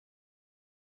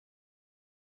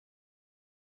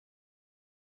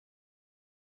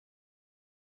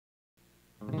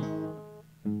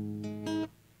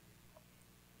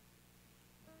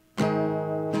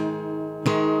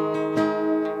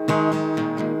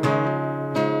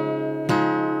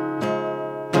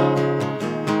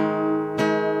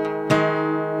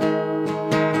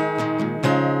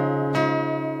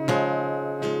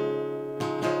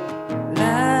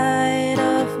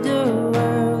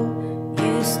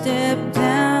step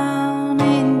down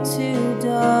into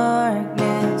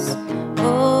darkness.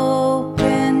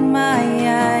 Open my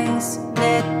eyes,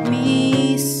 let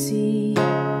me see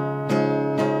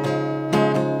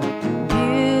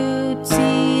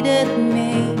beauty that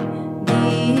made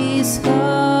this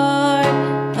heart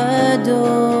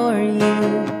adore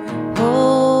you.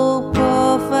 Hope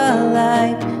of a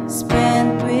life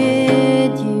spent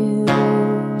with you.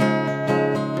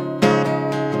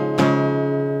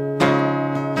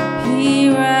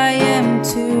 Here I am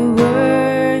to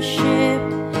worship,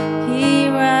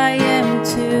 here I am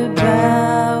to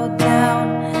bow down,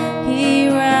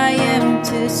 here I am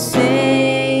to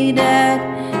say that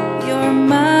you're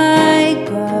my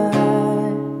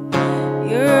God.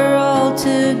 You're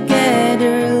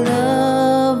altogether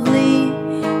lovely,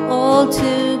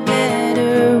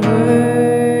 altogether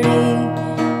worthy,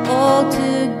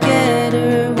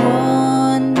 altogether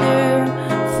wonderful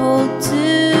to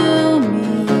me.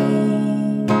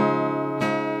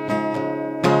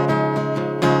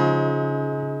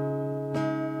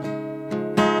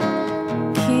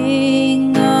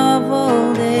 King of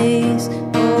all days,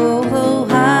 oh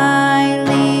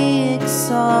highly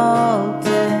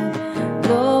exalted,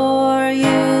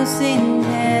 glorious in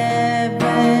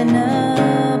heaven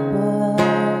above.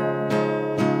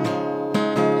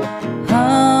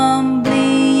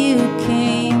 Humbly you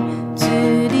came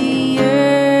to the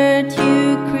earth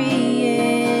you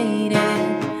created,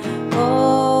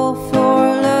 oh for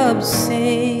love's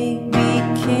sake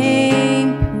became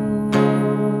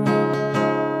poor.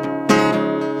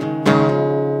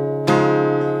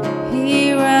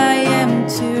 Here I am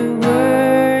to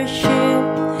worship,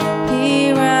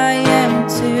 here I am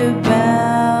to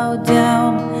bow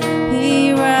down,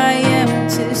 here I am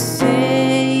to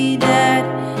say that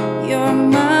you're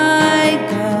my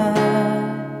God.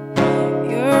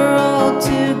 You're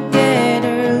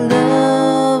altogether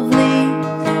lovely,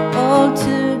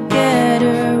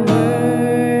 altogether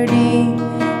worthy,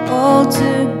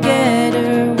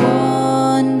 altogether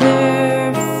wonderful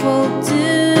to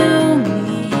me.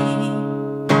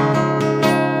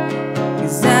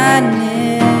 'Cause I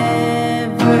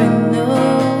never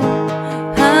know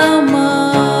how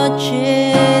much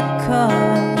it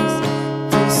costs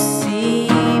to see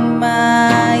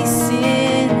my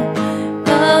sin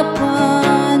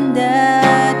upon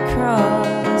that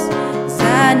cross. 'Cause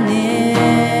I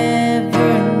never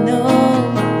know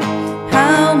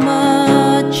how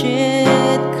much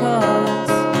it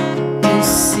costs to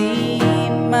see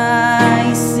my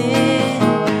sin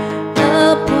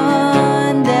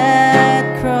upon that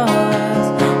cross.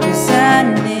 'Cause I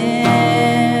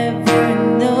never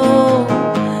know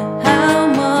how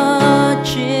much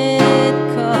it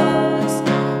costs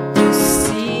to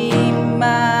see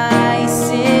my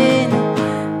sin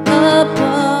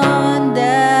upon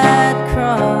that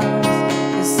cross.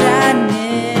 'Cause I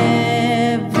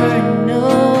never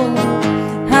know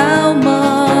how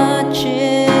much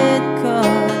it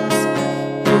costs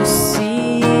to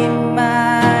see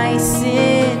my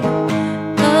sin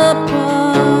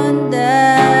upon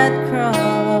that cross.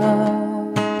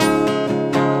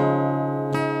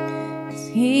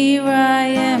 Here I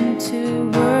am to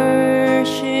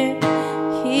worship,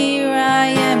 here I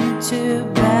am to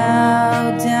bow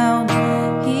down,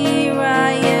 here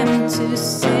I am to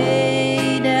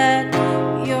say that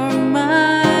you're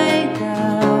my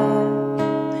God.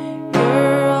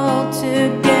 You're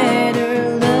altogether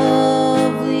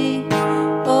lovely,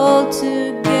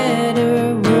 altogether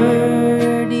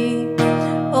worthy,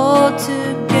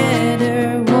 altogether